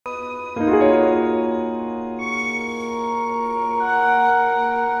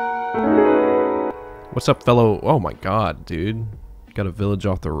What's up, fellow? Oh my god, dude. Got a village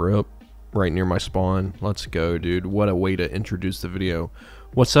off the rip right near my spawn. Let's go, dude. What a way to introduce the video.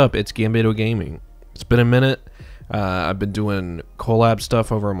 What's up? It's Gambito Gaming. It's been a minute. I've been doing collab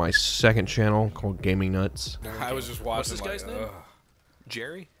stuff over on my second channel called Gaming Nuts. I was just watching. What's this guy's name?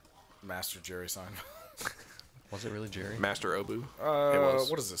 Jerry? Master Jerry Seinfeld. Was it really Jerry? Master Obu.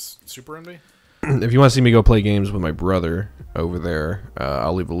 What is this? Super Envy? If you want to see me go play games with my brother over there,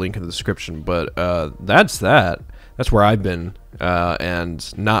 I'll leave a link in the description. But that's that. That's where I've been,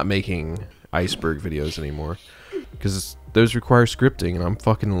 and not making iceberg videos anymore, because those require scripting, and I'm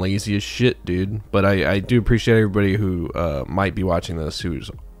fucking lazy as shit, dude. But I do appreciate everybody who might be watching this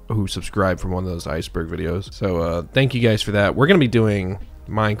who subscribed from one of those iceberg videos. So thank you guys for that. We're gonna be doing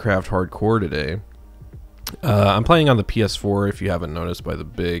Minecraft Hardcore today. I'm playing on the PS4, if you haven't noticed by the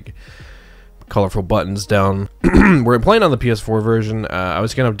big colorful buttons down. We're playing on the PS4 version. I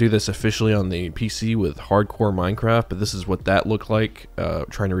was gonna do this officially on the PC with Hardcore Minecraft, but this is what that looked like,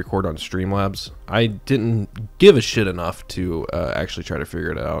 trying to record on Streamlabs. I didn't give a shit enough to actually try to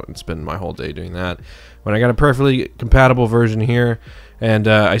figure it out and spend my whole day doing that, when I got a perfectly compatible version here. And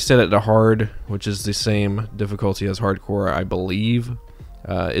I set it to hard, which is the same difficulty as Hardcore, I believe.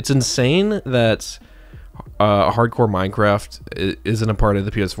 It's insane that Hardcore Minecraft isn't a part of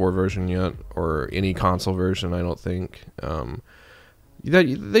the PS4 version yet, or any console version, I don't think.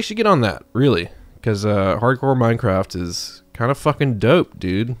 They should get on that, really, because Hardcore Minecraft is kind of fucking dope,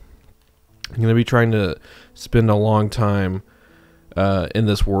 dude. I'm going to be trying to spend a long time in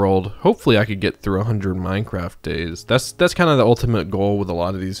this world. Hopefully I could get through 100 Minecraft days. That's kind of the ultimate goal with a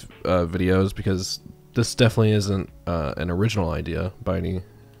lot of these videos, because this definitely isn't an original idea by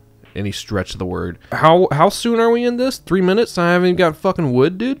any stretch of the word. How soon are we in this? 3 minutes? I haven't even got fucking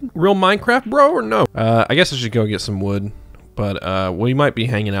wood, dude? Real Minecraft, bro, or no? I guess I should go get some wood, but we might be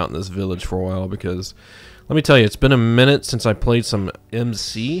hanging out in this village for a while, because let me tell you, it's been a minute since I played some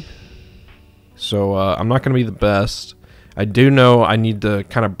MC, so I'm not going to be the best. I do know I need to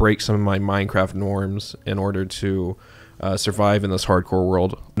kind of break some of my Minecraft norms in order to survive in this hardcore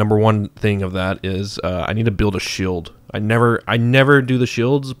world. Number one thing of that is I need to build a shield. I never do the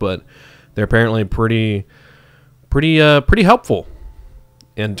shields, but they're apparently pretty helpful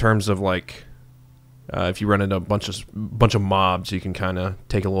in terms of, like, if you run into a bunch of mobs, you can kind of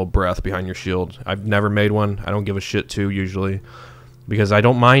take a little breath behind your shield. I've never made one. I don't give a shit to usually, because I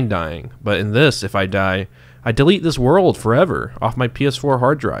don't mind dying. But in this, if I die, I delete this world forever off my PS4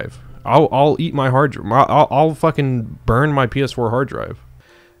 hard drive. I'll eat my hard drive. I'll fucking burn my PS4 hard drive.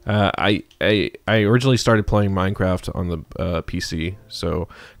 I originally started playing Minecraft on the PC, so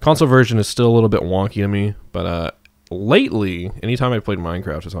console version is still a little bit wonky to me. But lately, anytime I played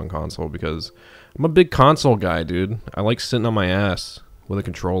Minecraft, it's on console, because I'm a big console guy, dude. I like sitting on my ass with a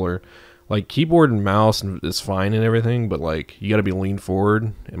controller. Like, keyboard and mouse is fine and everything, but like, you gotta be leaned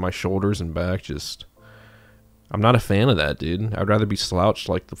forward, and my shoulders and back just, I'm not a fan of that, dude. I'd rather be slouched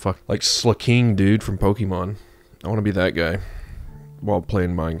like like Slaking, dude, from Pokemon. I want to be that guy while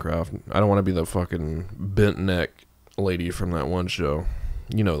playing Minecraft. I don't want to be the fucking bent neck lady from that one show.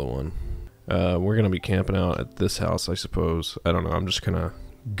 You know the one. We're gonna be camping out at this house, I suppose. I don't know. I'm just kind of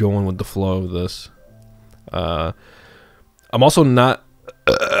going with the flow of this. I'm also not.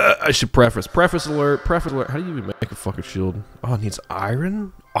 I should preface alert. How do you even make a fucking shield? Oh, it needs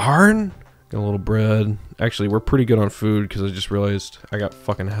iron. Got a little bread. Actually, we're pretty good on food, because I just realized I got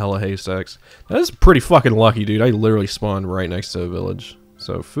fucking hella haystacks. That's pretty fucking lucky, dude. I literally spawned right next to a village.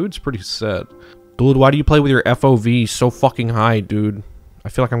 So food's pretty set. Dude, why do you play with your FOV so fucking high, dude? I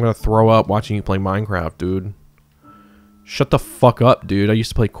feel like I'm gonna throw up watching you play Minecraft, dude. Shut the fuck up, dude. I used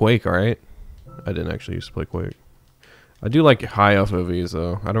to play Quake, alright? I didn't actually used to play Quake. I do like high FOVs,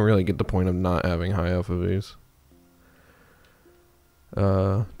 though. I don't really get the point of not having high FOVs.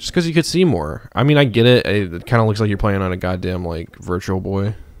 Just because you could see more. I mean, I get it. It kind of looks like you're playing on a goddamn, like, Virtual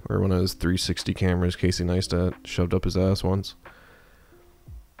Boy, or one of those 360 cameras Casey Neistat shoved up his ass once.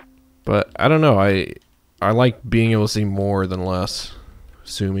 But I don't know. I like being able to see more than less.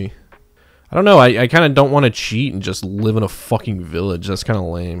 Sue me. I don't know. I kind of don't want to cheat and just live in a fucking village. That's kind of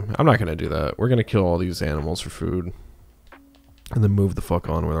lame. I'm not gonna do that. We're gonna kill all these animals for food, and then move the fuck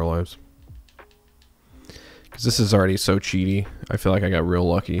on with our lives. Because this is already so cheaty. I feel like I got real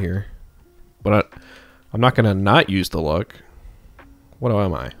lucky here. But I'm not going to not use the luck. What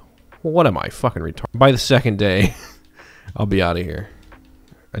am I? What am I? Fucking retarded. By the second day, I'll be out of here.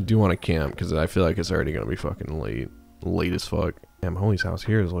 I do want to camp, because I feel like it's already going to be fucking late. Late as fuck. Damn, Homie's house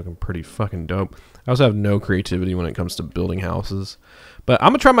here is looking pretty fucking dope. I also have no creativity when it comes to building houses. But I'm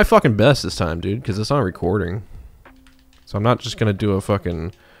going to try my fucking best this time, dude, because it's on recording. So I'm not just going to do a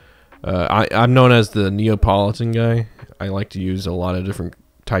fucking I'm known as the Neapolitan guy. I like to use a lot of different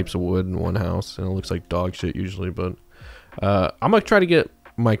types of wood in one house, and it looks like dog shit usually, but I'm gonna try to get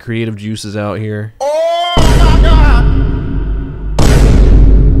my creative juices out here. Oh my god!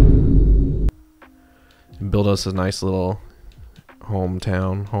 And build us a nice little home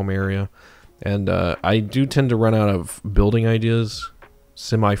area. And I do tend to run out of building ideas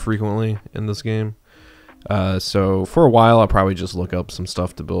semi-frequently in this game. So for a while, I'll probably just look up some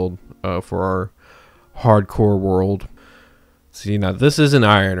stuff to build for our hardcore world. See, now this isn't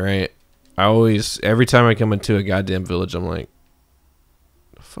iron, right? Every time I come into a goddamn village, I'm like,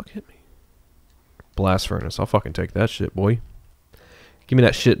 the fuck hit me? Blast furnace. I'll fucking take that shit, boy. Give me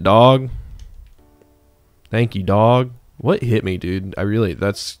that shit, dog. Thank you, dog. What hit me, dude?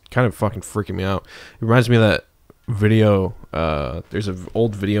 That's kind of fucking freaking me out. It reminds me of that video. There's an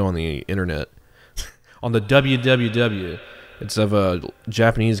old video on the internet. On the www. It's of a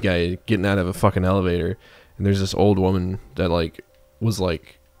Japanese guy getting out of a fucking elevator. And there's this old woman that, like, was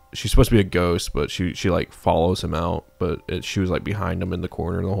like, she's supposed to be a ghost, but she like, follows him out. But she was, like, behind him in the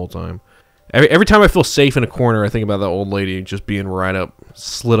corner the whole time. Every time I feel safe in a corner, I think about that old lady just being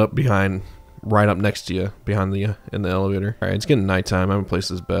slid up behind, right up next to you, behind in the elevator. Alright, it's getting nighttime. I haven't placed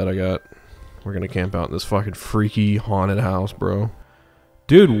this bed. We're gonna camp out in this fucking freaky haunted house, bro.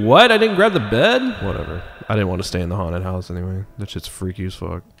 Dude, what? I didn't grab the bed? Whatever. I didn't want to stay in the haunted house anyway. That shit's freaky as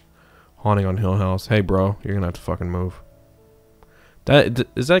fuck. Haunting on Hill House. Hey, bro, you're gonna have to fucking move.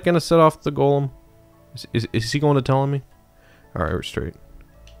 Is that gonna set off the golem? Is he going to tell me? Alright, we're straight.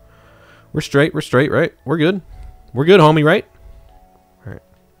 We're straight, right? We're good. We're good, homie, right?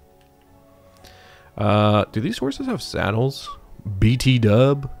 Alright. Do these horses have saddles? BT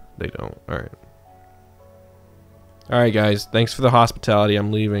dub? They don't. Alright. Alright, guys. Thanks for the hospitality.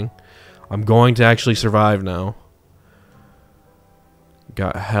 I'm leaving. I'm going to actually survive now.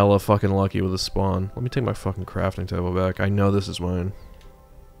 Got hella fucking lucky with the spawn. Let me take my fucking crafting table back. I know this is mine.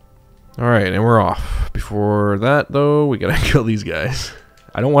 Alright, and we're off. Before that, though, we gotta kill these guys.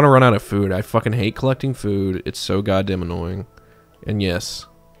 I don't want to run out of food. I fucking hate collecting food. It's so goddamn annoying. And yes,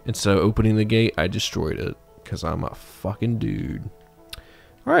 instead of opening the gate, I destroyed it. Because I'm a fucking dude.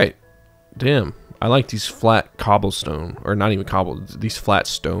 Alright. Damn. I like these flat cobblestone. Or not even cobble. These flat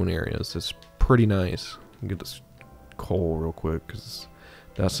stone areas. It's pretty nice. Get this coal real quick. Because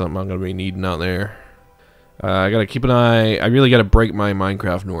that's something I'm going to be needing out there. I got to keep an eye. I really got to break my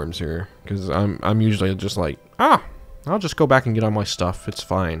Minecraft norms here. Because I'm usually just like, I'll just go back and get all my stuff. It's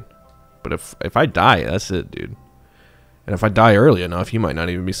fine. But if I die, that's it, dude. And if I die early enough, you might not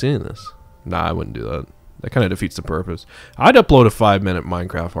even be seeing this. Nah, I wouldn't do that. That kind of defeats the purpose. I'd upload a 5-minute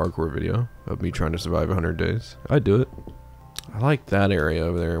Minecraft hardcore video of me trying to survive 100 days. I'd do it. I like that area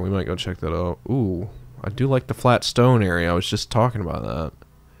over there. We might go check that out. Ooh, I do like the flat stone area. I was just talking about that.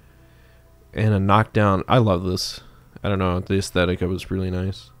 And a knockdown. I love this. I don't know. The aesthetic of it was really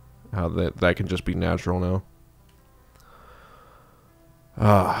nice. How that can just be natural now.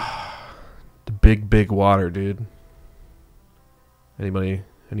 The big water, dude.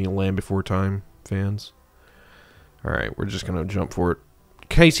 Any Land Before Time fans? Alright, we're just gonna jump for it.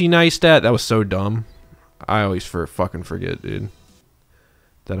 Casey Neistat, that was so dumb. I always fucking forget, dude,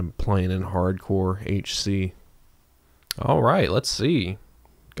 that I'm playing in hardcore HC. Alright, let's see.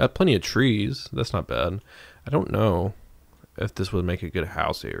 Got plenty of trees. That's not bad. I don't know if this would make a good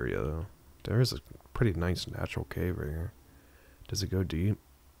house area, though. There is a pretty nice natural cave right here. Does it go deep?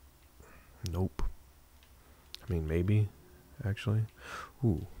 Nope. I mean, maybe, actually.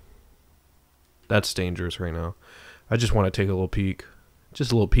 Ooh. That's dangerous right now. I just want to take a little peek.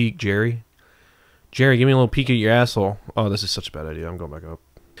 Just a little peek, Jerry. Jerry, give me a little peek at your asshole. Oh, this is such a bad idea. I'm going back up.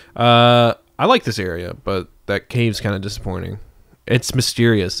 I like this area, but that cave's kind of disappointing. It's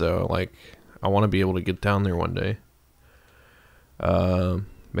mysterious, though. Like, I want to be able to get down there one day.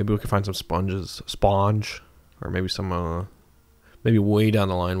 Maybe we can find some sponge. Or maybe some, maybe way down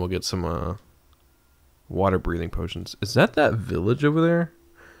the line we'll get some, water breathing potions. Is that village over there?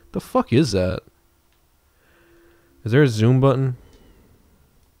 The fuck is that? Is there a zoom button?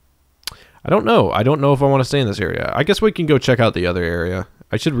 I don't know. I don't know if I want to stay in this area. I guess we can go check out the other area.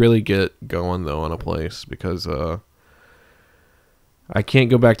 I should really get going, though, on a place. Because, I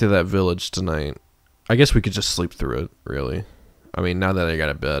can't go back to that village tonight. I guess we could just sleep through it, really. I mean, now that I got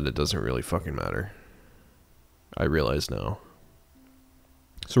a bed, it doesn't really fucking matter. I realize now.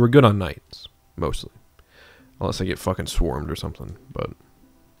 So we're good on nights, mostly. Unless I get fucking swarmed or something, but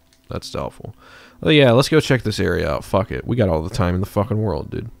that's doubtful. Well, yeah, let's go check this area out. Fuck it. We got all the time in the fucking world,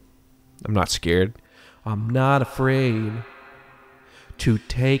 dude. I'm not scared. I'm not afraid to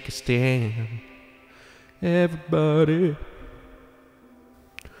take a stand. Everybody,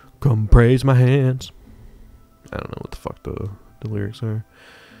 Come praise my hands. I don't know what the fuck the lyrics are.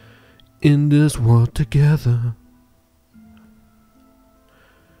 In this world together.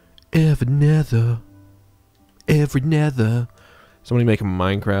 Every nether. Somebody make a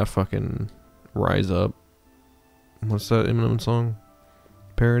Minecraft fucking Rise Up. What's that Eminem song?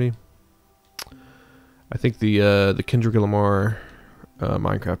 Parody? I think the Kendrick Lamar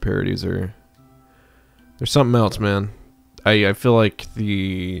Minecraft parodies are... There's something else, man. I feel like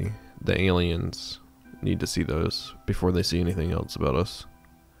the aliens need to see those before they see anything else about us.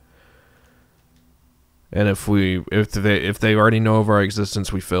 And if they already know of our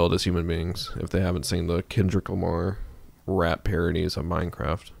existence, we failed as human beings. If they haven't seen the Kendrick Lamar rap parodies of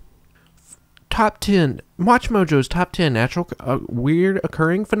Minecraft. Top 10. Watch Mojo's top 10 natural weird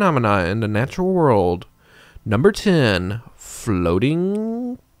occurring phenomena in the natural world. Number 10.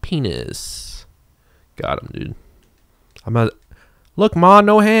 Floating penis. Got him, dude. Look, Ma,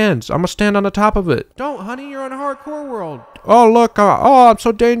 no hands. I'm gonna stand on the top of it. Don't, honey. You're on a hardcore world. Oh, look. I'm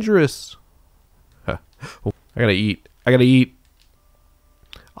so dangerous. Oh, I gotta eat.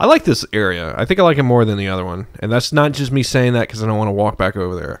 I like this area. I think I like it more than the other one. And that's not just me saying that because I don't want to walk back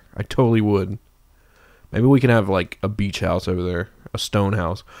over there. I totally would. Maybe we can have, like, a beach house over there. A stone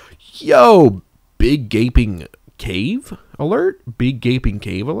house. Yo! Big gaping cave alert? Big gaping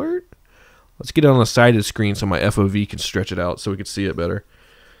cave alert? Let's get it on the side of the screen so my FOV can stretch it out so we can see it better.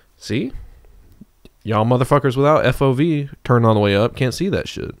 See? Y'all motherfuckers without FOV, turn all the way up, can't see that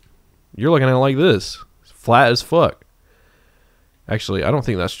shit. You're looking at it like this. It's flat as fuck. Actually, I don't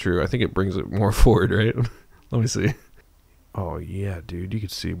think that's true. I think it brings it more forward, right? Let me see. Oh, yeah, dude. You can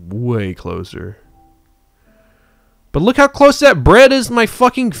see way closer. But look how close that bread is to my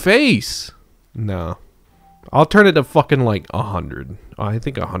fucking face. No. I'll turn it to fucking like 100. I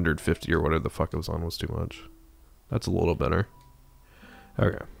think 150 or whatever the fuck it was on was too much. That's a little better.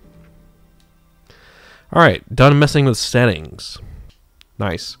 Okay. Alright, done messing with settings.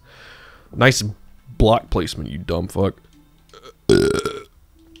 Nice. Nice block placement, you dumb fuck.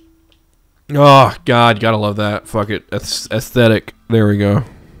 Oh, God, gotta love that. Fuck it. Aesthetic. There we go.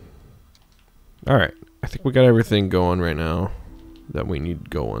 Alright. I think we got everything going right now that we need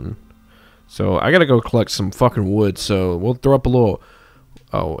going. So, I gotta go collect some fucking wood, so we'll throw up a little...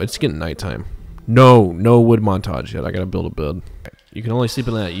 Oh, it's getting nighttime. No wood montage yet. I gotta build a bed. You can only sleep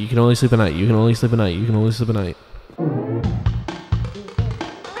at night. You can only sleep at night. You can only sleep at night. You can only sleep at night.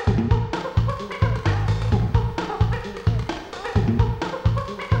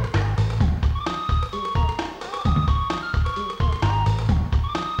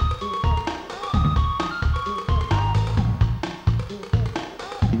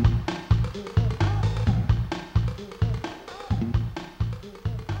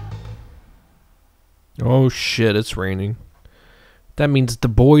 Oh shit, it's raining. That means the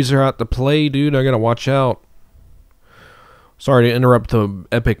boys are out to play, dude. I gotta watch out. Sorry to interrupt the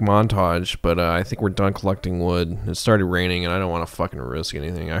epic montage, but I think we're done collecting wood. It started raining and I don't want to fucking risk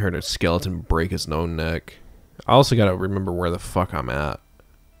anything. I heard a skeleton break his own neck. I also gotta remember where the fuck I'm at.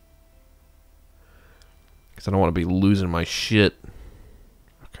 Because I don't want to be losing my shit.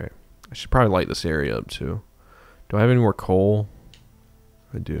 Okay. I should probably light this area up too. Do I have any more coal?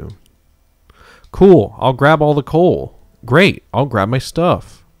 I do. Cool. I'll grab all the coal. Great. I'll grab my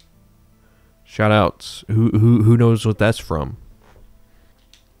stuff. Shout outs. Who knows what that's from?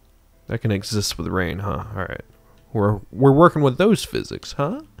 That can exist with rain, huh? All right. We're working with those physics,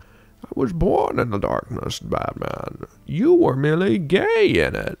 huh? I was born in the darkness, Batman. You were merely gay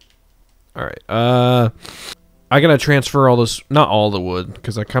in it. All right. I gotta transfer all this, not all the wood,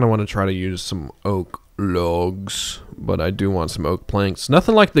 because I kind of want to try to use some oak logs, but I do want some oak planks.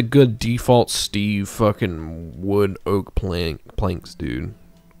 Nothing like the good default Steve fucking wood oak planks, dude.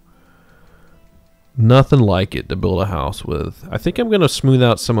 Nothing like it to build a house with. I think I'm gonna smooth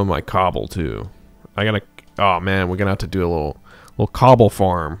out some of my cobble too. Oh man, we're gonna have to do a little cobble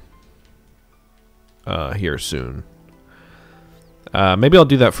farm here soon. Maybe I'll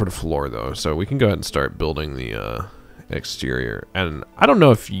do that for the floor though, so we can go ahead and start building the exterior. And I don't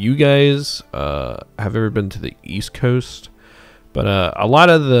know if you guys have ever been to the East Coast, but a lot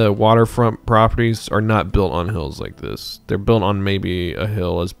of the waterfront properties are not built on hills like this. They're built on maybe a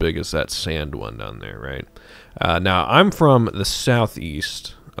hill as big as that sand one down there, right? Now, I'm from the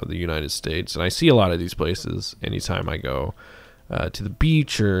southeast of the United States, and I see a lot of these places anytime I go to the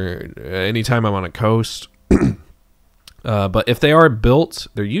beach or anytime I'm on a coast. But if they are built,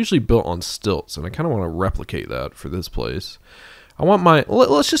 they're usually built on stilts, and I kind of want to replicate that for this place. I want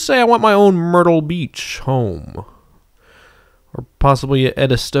let's just say I want my own Myrtle Beach home. Or possibly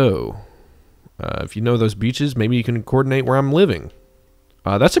Edisto. If you know those beaches, maybe you can coordinate where I'm living.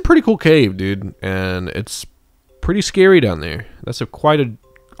 That's a pretty cool cave, dude, and it's pretty scary down there. That's quite a...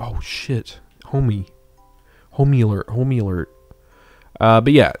 Oh, shit. Homie alert, homie alert.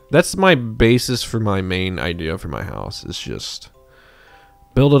 But yeah, that's my basis for my main idea for my house. It's just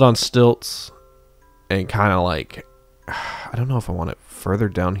build it on stilts and kind of like... I don't know if I want it further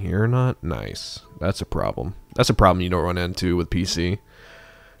down here or not. Nice. That's a problem. That's a problem you don't run into with PC.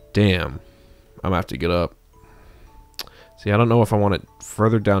 Damn. I'm gonna have to get up. See, I don't know if I want it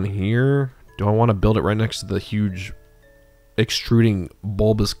further down here. Do I want to build it right next to the huge extruding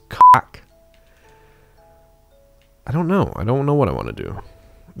bulbous cock? I don't know. I don't know what I want to do.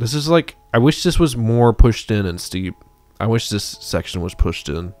 This is like... I wish this was more pushed in and steep. I wish this section was pushed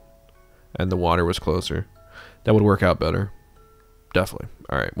in and the water was closer. That would work out better. Definitely.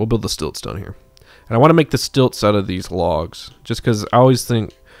 Alright, we'll build the stilts down here. And I want to make the stilts out of these logs. Just because I always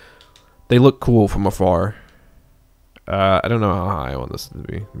think they look cool from afar. I don't know how high I want this to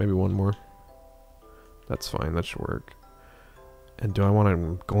be. Maybe one more. That's fine. That should work. And do I want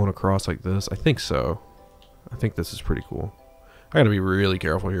them going across like this? I think so. I think this is pretty cool. I gotta be really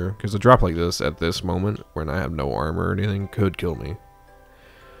careful here. Because a drop like this at this moment, when I have no armor or anything, could kill me.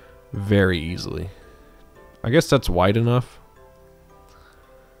 Very easily. I guess that's wide enough.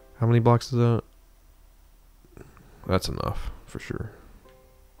 How many blocks is that? That's enough, for sure.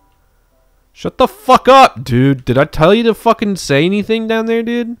 Shut the fuck up, dude. Did I tell you to fucking say anything down there,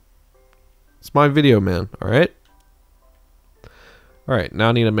 dude? It's my video, man. Alright? Alright, now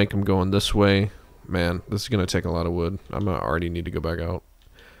I need to make them going this way. Man, this is going to take a lot of wood. I'm going to already need to go back out.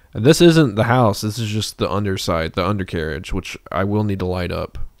 And this isn't the house. This is just the underside, the undercarriage, which I will need to light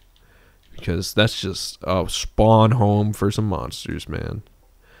up. Because that's just a spawn home for some monsters, man.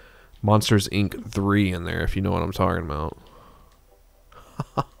 Monsters Inc. 3 in there, if you know what I'm talking about.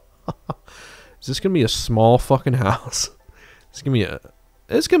 Is this gonna be a small fucking house? It's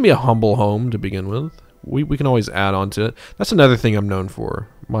gonna be a humble home to begin with. We can always add on to it. That's another thing I'm known for.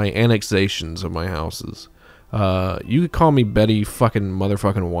 My annexations of my houses. You could call me Betty fucking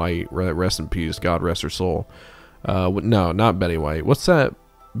motherfucking White. Rest in peace. God rest her soul. No, not Betty White. What's that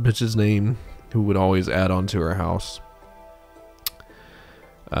bitch's name who would always add on to her house?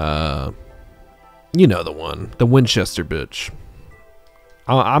 You know the one. The Winchester bitch.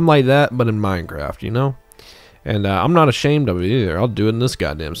 I'm like that, but in Minecraft, you know? And I'm not ashamed of it either. I'll do it in this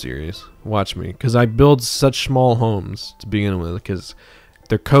goddamn series. Watch me. Because I build such small homes to begin with. Because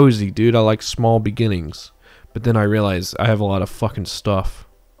they're cozy, dude. I like small beginnings. But then I realize I have a lot of fucking stuff.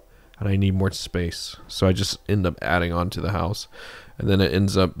 And I need more space. So I just end up adding on to the house. And then it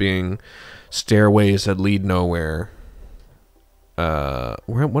ends up being stairways that lead nowhere. What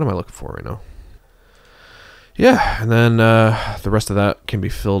am I looking for right now? Yeah, and then the rest of that can be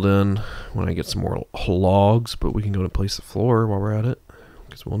filled in when I get some more logs, but we can go to place the floor while we're at it,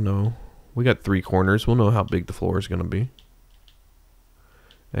 because we'll know. We got 3 corners. We'll know how big the floor is going to be.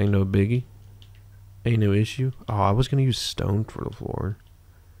 Ain't no biggie. Ain't no issue. Oh, I was going to use stone for the floor.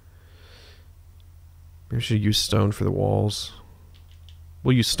 Maybe I should use stone for the walls.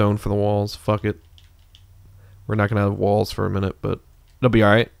 We'll use stone for the walls. Fuck it. We're not going to have walls for a minute, but it'll be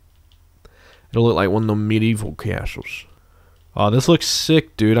alright. It'll look like one of the medieval castles. Oh, this looks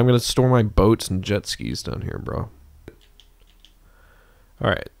sick, dude. I'm going to store my boats and jet skis down here, bro.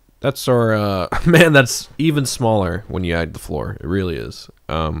 Alright. That's our... man, that's even smaller when you add the floor. It really is.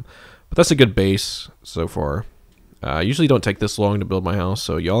 But that's a good base so far. I usually don't take this long to build my house,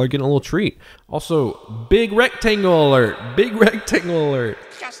 so y'all are getting a little treat. Also, big rectangle alert! Big rectangle alert!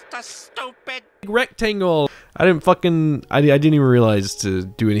 Just a stupid Big rectangle! I didn't even realize to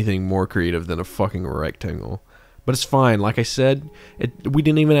do anything more creative than a fucking rectangle. But it's fine, like I said, we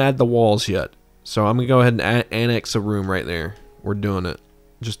didn't even add the walls yet. So I'm gonna go ahead and annex a room right there. We're doing it.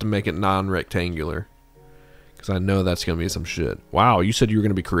 Just to make it non-rectangular. Because I know that's gonna be some shit. Wow, you said you were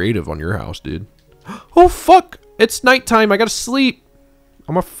gonna be creative on your house, dude. Oh, fuck! It's nighttime, I gotta sleep!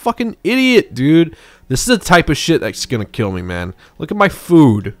 I'm a fucking idiot, dude. This is the type of shit that's gonna kill me, man. Look at my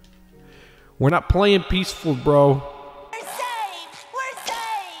food. We're not playing peaceful, bro. We're safe! We're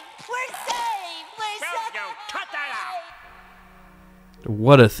safe! We're safe! We're safe! Yo, cut that out!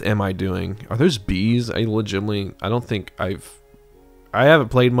 What am I doing? Are those bees? I don't think I haven't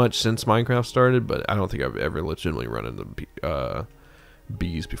played much since Minecraft started, but I don't think I've ever legitimately run into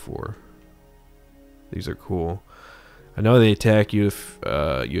bees before. These are cool. I know they attack you if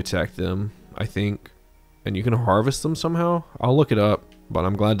you attack them, I think. And you can harvest them somehow. I'll look it up, but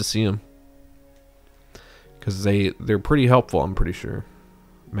I'm glad to see them. Because they're pretty helpful, I'm pretty sure.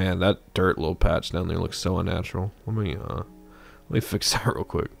 Man, that dirt little patch down there looks so unnatural. Let me fix that real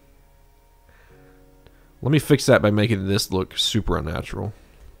quick. Let me fix that by making this look super unnatural.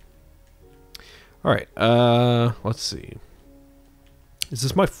 All right. Let's see. Is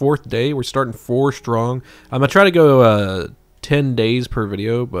this my 4th day? We're starting 4 strong. I'm gonna try to go 10 days per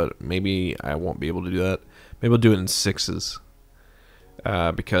video, but maybe I won't be able to do that. Maybe I'll do it in 6s.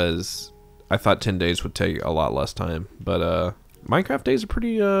 Because I thought 10 days would take a lot less time, but Minecraft days are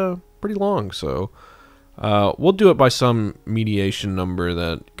pretty long, so we'll do it by some mediation number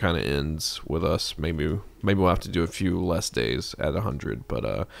that kind of ends with us. Maybe we'll have to do a few less days at 100,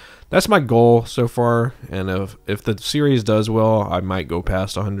 but that's my goal so far. And if the series does well, I might go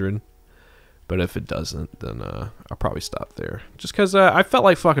past 100. But if it doesn't, then I'll probably stop there. Just because I felt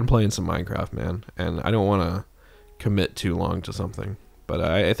like fucking playing some Minecraft, man, and I don't want to commit too long to something. But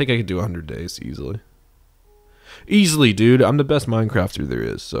I think I could do 100 days easily. Easily, dude. I'm the best Minecrafter there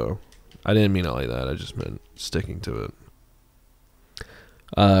is, so I didn't mean it like that. I just meant sticking to it.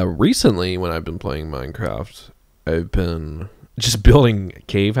 Recently, when I've been playing Minecraft, I've been just building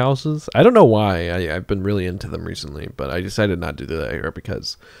cave houses. I don't know why. I've been really into them recently, but I decided not to do that here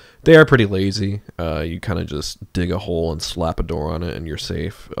because they are pretty lazy. You kind of just dig a hole and slap a door on it and you're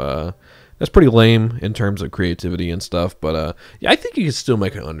safe. That's pretty lame in terms of creativity and stuff, but yeah, I think you can still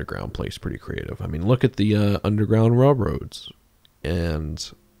make an underground place pretty creative. I mean, look at the underground railroads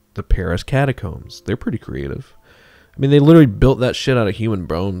and the Paris catacombs. They're pretty creative. I mean, they literally built that shit out of human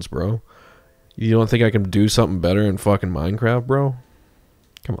bones, bro. You don't think I can do something better in fucking Minecraft, bro?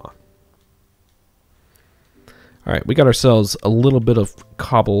 Come on. Alright, we got ourselves a little bit of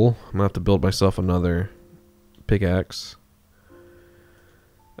cobble. I'm gonna have to build myself another pickaxe.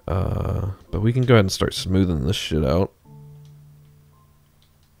 But we can go ahead and start smoothing this shit out.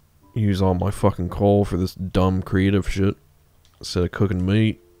 Use all my fucking coal for this dumb creative shit. Instead of cooking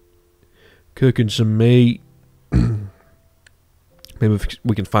meat. Cooking some meat. Maybe if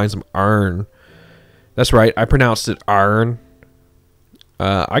we can find some iron. That's right, I pronounced it iron.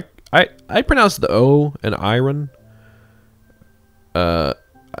 I pronounced the O and iron. I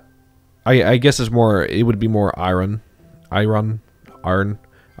guess it's more. It would be more iron. Iron.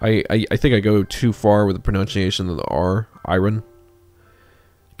 I think I go too far with the pronunciation of the R. Iron.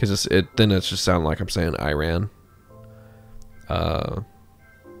 Because then it's just sound like I'm saying Iran.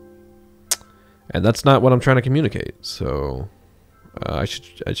 And that's not what I'm trying to communicate. So I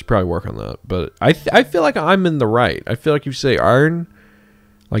should probably work on that. But I feel like I'm in the right. I feel like if you say iron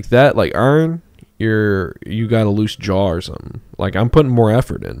like that, like iron, you got a loose jaw or something. Like I'm putting more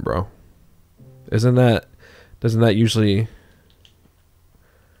effort in, bro. Doesn't that usually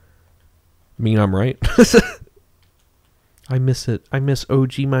mean I'm right? I miss it. I miss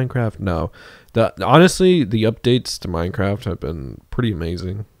OG Minecraft. No, honestly, the updates to Minecraft have been pretty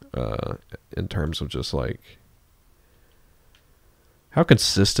amazing. In terms of just like how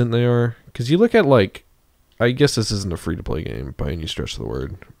consistent they are. Because you look at like, I guess this isn't a free to play game by any stretch of the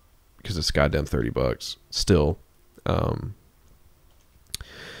word, because it's goddamn $30 still.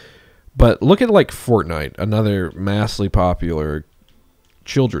 But look at like Fortnite, another massively popular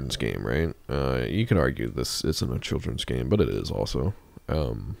children's game, right? You could argue this isn't a children's game, but it is also.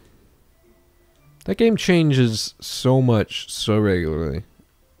 That game changes so much, so regularly.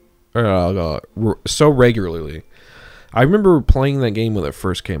 So regularly. I remember playing that game when it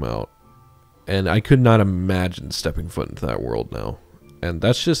first came out, and I could not imagine stepping foot into that world now. And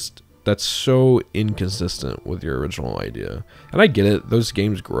that's so inconsistent with your original idea. And I get it, those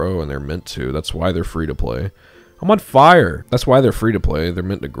games grow and they're meant to. That's why they're free to play. I'm on fire. That's why they're free to play. They're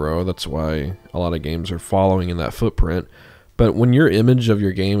meant to grow. That's why a lot of games are following in that footprint. But when your image of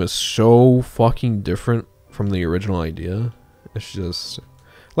your game is so fucking different from the original idea, it's just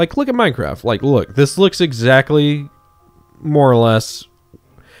like, look at Minecraft. Like, look, this looks exactly more or less.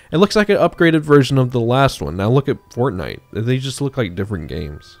 It looks like an upgraded version of the last one. Now look at Fortnite. They just look like different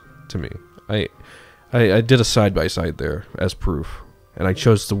games to me. I did a side-by-side there as proof. And I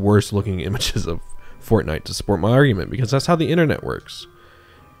chose the worst looking images of Fortnite to support my argument, because that's how the internet works.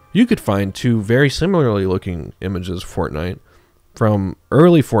 You could find two very similarly looking images of Fortnite from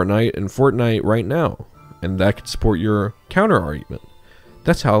early Fortnite and Fortnite right now, and that could support your counter argument.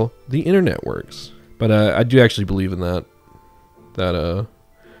 That's how the internet works. But I do actually believe in that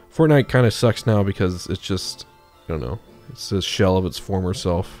Fortnite kind of sucks now because it's just, I don't know, it's a shell of its former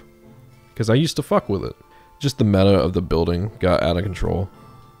self. Because I used to fuck with it. Just the meta of the building got out of control.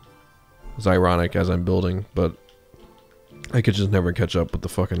 It's ironic as I'm building, but I could just never catch up with the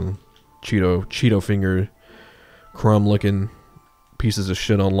fucking Cheeto finger, crumb looking pieces of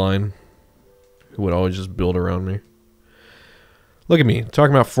shit online who would always just build around me. Look at me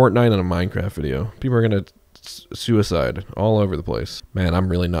talking about Fortnite in a Minecraft video. People are gonna suicide all over the place. Man, I'm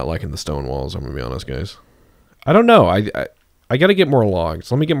really not liking the stone walls. I'm gonna be honest, guys. I don't know. I gotta get more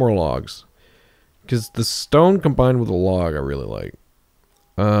logs. Let me get more logs. Because the stone combined with the log I really like.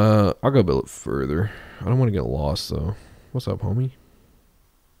 I'll go a bit further. I don't want to get lost, though. What's up, homie?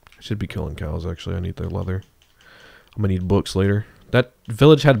 I should be killing cows, actually. I need their leather. I'm gonna need books later. That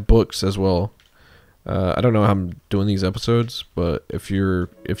village had books as well. I don't know how I'm doing these episodes, but if you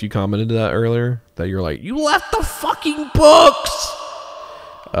commented that earlier, that you're like, you left the fucking books!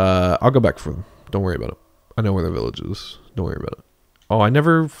 I'll go back for them. Don't worry about it. I know where the village is. Don't worry about it. Oh, I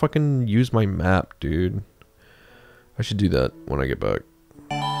never fucking used my map, dude. I should do that when I get back.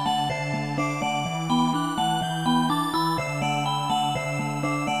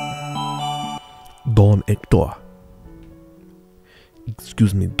 Don Hector.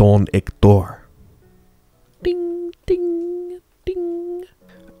 Excuse me, Don Hector. Ding, ding, ding.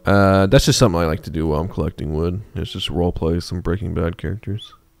 That's just something I like to do while I'm collecting wood. It's just roleplay some Breaking Bad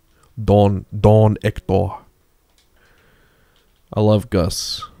characters. Don Hector. I love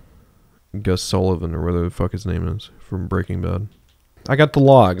Gus. Gus Sullivan, or whatever the fuck his name is, from Breaking Bad. I got the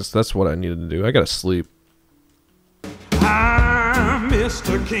logs. That's what I needed to do. I gotta sleep. I'm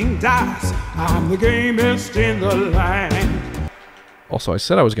Mr. King Dice. I'm the gamest in the land. Also, I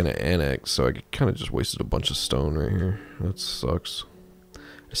said I was gonna annex, so I kind of just wasted a bunch of stone right here. That sucks.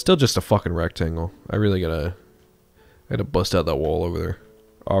 It's still just a fucking rectangle. I gotta bust out that wall over there.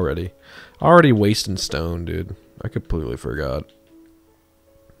 Already wasting stone, dude. I completely forgot.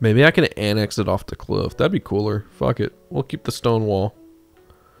 Maybe I can annex it off the cliff. That'd be cooler. Fuck it. We'll keep the stone wall.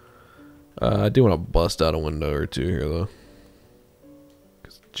 I do want to bust out a window or two here, though.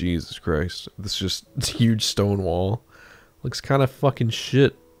 'Cause Jesus Christ. This just huge stone wall. Looks kind of fucking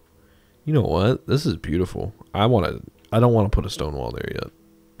shit. You know what? This is beautiful. I don't want to put a stone wall there yet.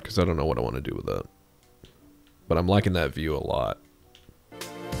 Because I don't know what I want to do with that. But I'm liking that view a lot.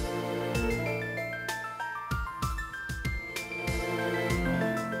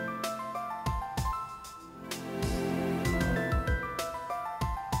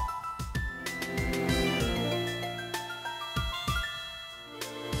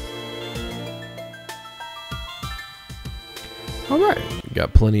 Alright,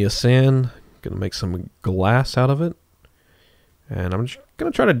 got plenty of sand. Gonna make some glass out of it. And I'm just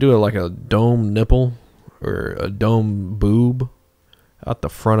gonna try to do it like a dome nipple or a dome boob out the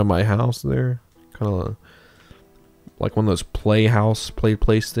front of my house there. Kind of like one of those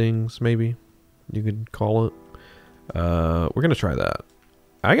place things, maybe you could call it. We're gonna try that.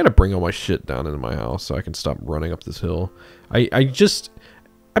 I gotta bring all my shit down into my house so I can stop running up this hill. I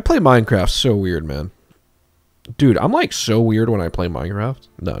play Minecraft so weird, man. Dude, I'm like so weird when I play Minecraft.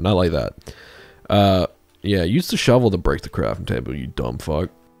 No, not like that. Yeah, use the shovel to break the crafting table, you dumb fuck.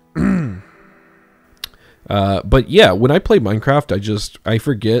 But yeah, when I play Minecraft, I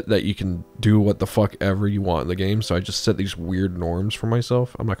forget that you can do what the fuck ever you want in the game, so I just set these weird norms for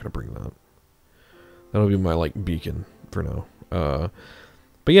myself. I'm not gonna bring that. That'll be my, like, beacon for now.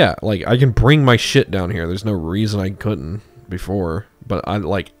 But yeah, like, I can bring my shit down here. There's no reason I couldn't before. But I,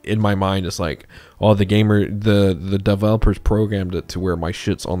 like, in my mind, it's like, oh, the developers programmed it to where my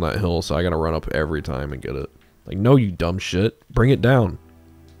shit's on that hill, so I gotta run up every time and get it. Like, no, you dumb shit. Bring it down.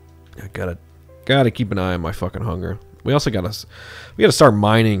 I gotta keep an eye on my fucking hunger. We also gotta start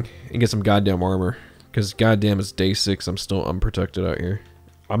mining and get some goddamn armor. Because goddamn, it's day 6. I'm still unprotected out here.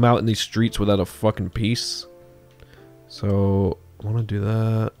 I'm out in these streets without a fucking piece. So, I want to do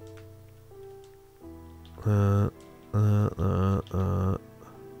that.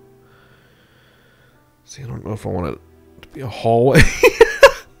 See, I don't know if I want it to be a hallway.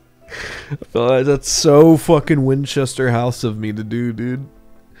 I feel like that's so fucking Winchester House of me to do, dude.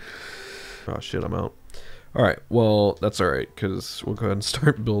 Oh shit, I'm out. Alright, well, that's alright, because we'll go ahead and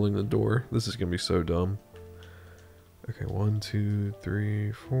start building the door. This is gonna be so dumb. Okay, 1, 2,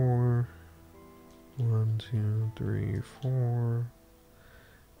 3, 4. 1, 2, 3, 4.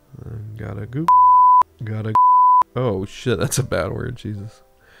 And gotta go. Gotta. Oh shit, that's a bad word, Jesus.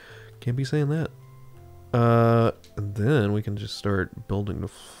 Can't be saying that. And then we can just start building the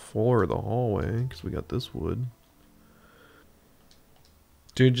floor of the hallway, because we got this wood.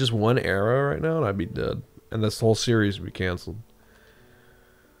 Dude, just one arrow right now and I'd be dead. And this whole series would be cancelled.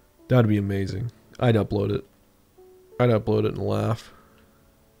 That'd be amazing. I'd upload it. And laugh.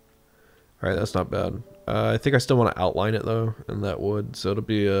 Alright, that's not bad. I think I still want to outline it though, in that wood. So it'll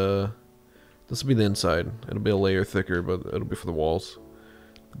be this will be the inside. It'll be a layer thicker, but it'll be for the walls.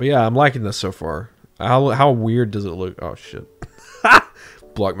 But yeah, I'm liking this so far. How weird does it look? Oh shit.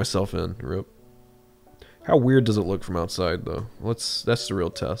 Block myself in. Rip. How weird does it look from outside though? That's the real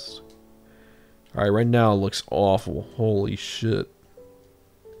test. Alright, right now it looks awful. Holy shit.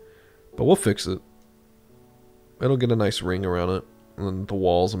 But we'll fix it. It'll get a nice ring around it. and then the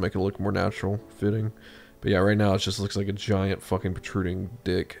walls will make it look more natural fitting. But yeah, right now it just looks like a giant fucking protruding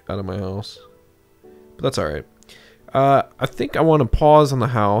dick out of my house. But that's alright. I think I want to pause on the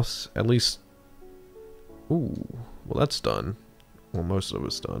house, at least... Ooh, well that's done. Well, most of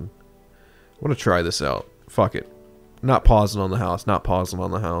it's done. I want to try this out. Fuck it. Not pausing on the house, not pausing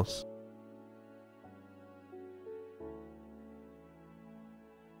on the house.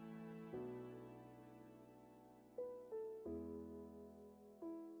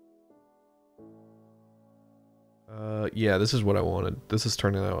 Yeah, this is what I wanted. This is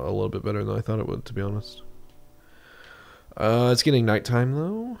turning out a little bit better than I thought it would, to be honest. It's getting nighttime,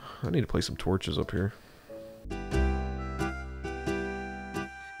 though. I need to place some torches up here.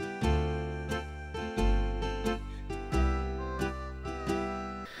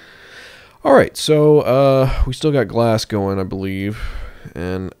 Alright, so, we still got glass going, I believe.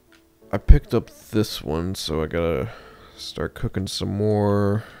 And I picked up this one, so I gotta start cooking some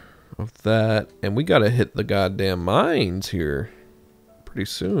more of that. And we gotta hit the goddamn mines here pretty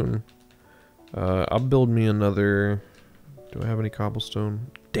soon. I'll build me another... Do I have any cobblestone?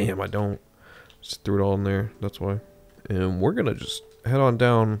 Damn, I don't. Just threw it all in there, that's why. And we're gonna just head on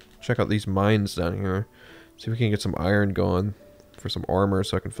down, check out these mines down here. See if we can get some iron going for some armor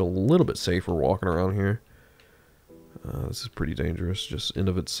so I can feel a little bit safer walking around here. This is pretty dangerous just in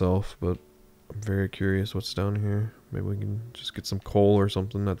of itself, but I'm very curious what's down here. Maybe we can just get some coal or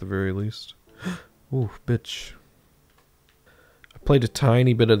something at the very least. Ooh, bitch. I played a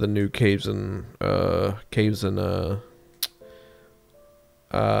tiny bit of the new caves and oh!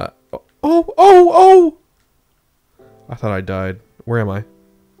 I thought I died. Where am I?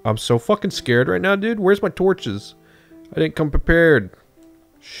 I'm so fucking scared right now, dude. Where's my torches? I didn't come prepared.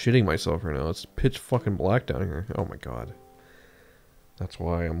 Shitting myself right now. It's pitch fucking black down here. Oh my god. That's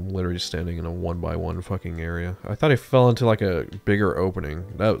why I'm literally standing in a 1x1 fucking area. I thought I fell into like a bigger opening.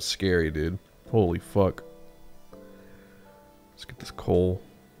 That was scary, dude. Holy fuck. Let's get this coal.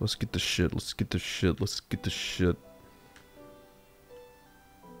 Let's get the shit. Let's get the shit. Let's get the shit.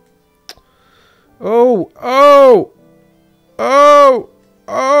 Oh! Oh! Oh!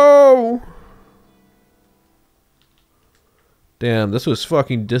 Oh! Damn, this was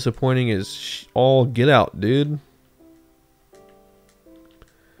fucking disappointing as all get out, dude.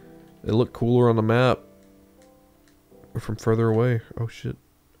 They look cooler on the map. Or from further away. Oh shit.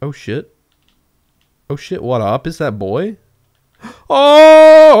 Oh shit. Oh shit, what up? Is that boy?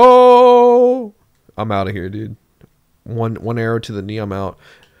 Oh! I'm out of here, dude. One arrow to the knee, I'm out.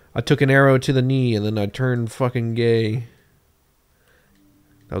 I took an arrow to the knee and then I turned fucking gay.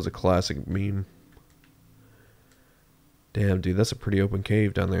 That was a classic meme. Damn, dude, that's a pretty open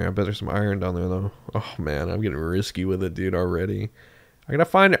cave down there. I bet there's some iron down there, though. Oh, man, I'm getting risky with it, dude, already. I gotta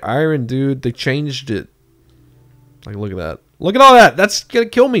find iron, dude. They changed it. Like, look at that. Look at all that! That's gonna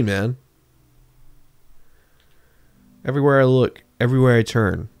kill me, man. Everywhere I look, everywhere I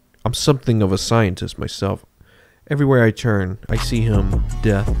turn. I'm something of a scientist myself. Everywhere I turn, I see him.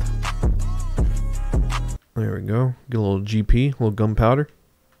 Death. There we go. Get a little GP, a little gunpowder.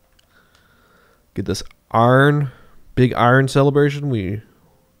 Get this iron... Big iron celebration. We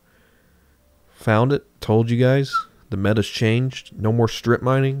found it. Told you guys. The meta's changed. No more strip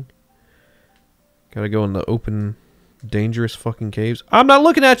mining. Gotta go in the open, dangerous fucking caves. I'm not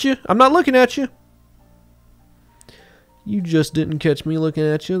looking at you. I'm not looking at you. You just didn't catch me looking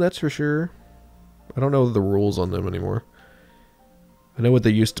at you. That's for sure. I don't know the rules on them anymore. I know what they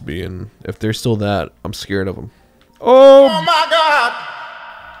used to be, and if they're still that, I'm scared of them. Oh my god!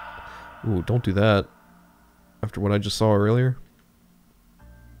 Ooh, don't do that. After what I just saw earlier.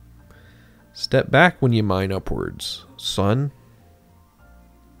 Step back when you mine upwards, son.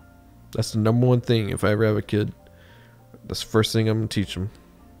 That's the #1 thing if I ever have a kid. That's the first thing I'm going to teach him.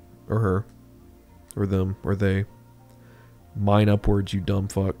 Or her. Or them. Or they. Mine upwards, you dumb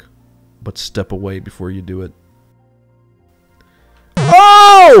fuck. But step away before you do it.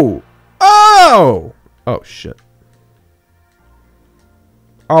 Oh! Oh! Oh, shit.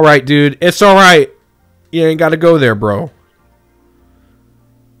 Alright, dude. It's alright. You ain't gotta go there, bro.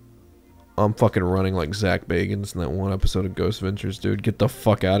 I'm fucking running like Zach Bagans in that one episode of Ghost Ventures, dude. Get the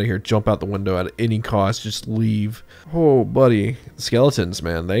fuck out of here. Jump out the window at any cost. Just leave. Oh, buddy. Skeletons,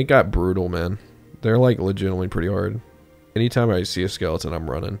 man. They got brutal, man. They're like legitimately pretty hard. Anytime I see a skeleton, I'm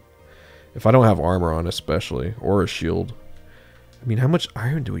running. If I don't have armor on, especially. Or a shield. I mean, how much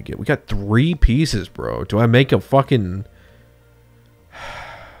iron do we get? We got 3 pieces, bro. Do I make a fucking...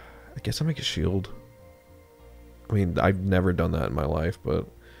 I guess I make a shield. I mean, I've never done that in my life, but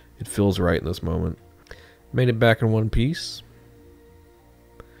it feels right in this moment. Made it back in one piece.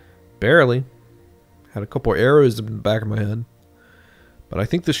 Barely. Had a couple arrows in the back of my head. But I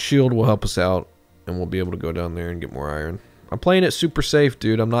think the shield will help us out, and we'll be able to go down there and get more iron. I'm playing it super safe,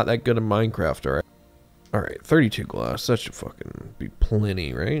 dude. I'm not that good at Minecraft, alright? Alright, 32 glass. That should fucking be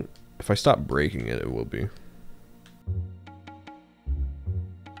plenty, right? If I stop breaking it, it will be.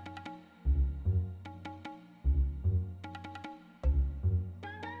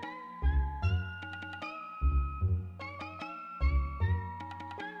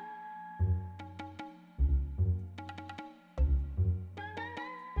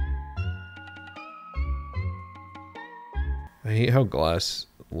 I hate how glass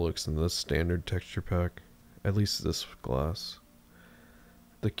looks in this standard texture pack. At least this glass.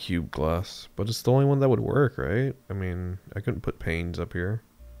 The cube glass. But it's the only one that would work, right? I mean, I couldn't put panes up here.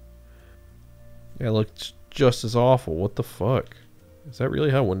 Yeah, it looks just as awful. What the fuck? Is that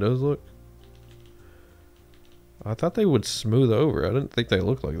really how windows look? I thought they would smooth over. I didn't think they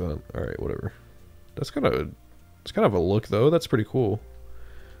looked like that. Alright, whatever. That's kind of... It's kind of a look, though. That's pretty cool.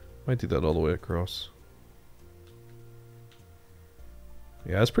 Might do that all the way across.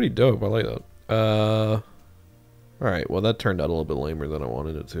 Yeah, that's pretty dope. I like that. Alright, well that turned out a little bit lamer than I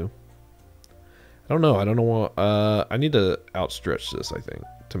wanted it to. I don't know. I don't know what... I need to outstretch this, I think,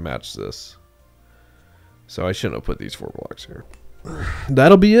 to match this. So I shouldn't have put these 4 blocks here.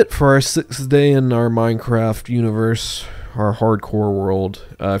 That'll be it for our 6th day in our Minecraft universe, our hardcore world.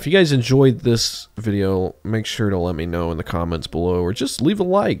 If you guys enjoyed this video, make sure to let me know in the comments below, or just leave a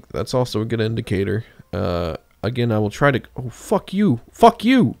like. That's also a good indicator. Again, I will try to... Oh, fuck you. Fuck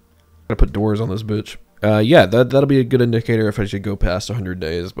you! I'm gonna put doors on this bitch. Yeah, that'll be a good indicator if I should go past 100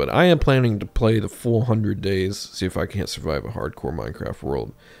 days. But I am planning to play the full 100 days, see if I can't survive a hardcore Minecraft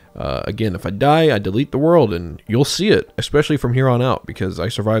world. Again, if I die, I delete the world, and you'll see it, especially from here on out, because I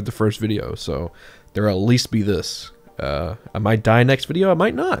survived the first video, so there'll at least be this. I might die next video, I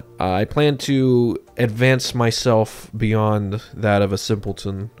might not. I plan to advance myself beyond that of a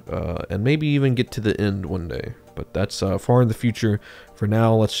simpleton, and maybe even get to the end one day. But that's far in the future. For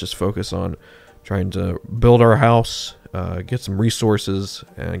now, let's just focus on trying to build our house, get some resources,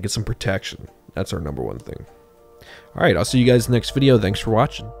 and get some protection. That's our #1 thing. Alright, I'll see you guys next video. Thanks for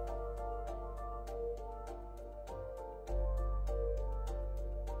watching.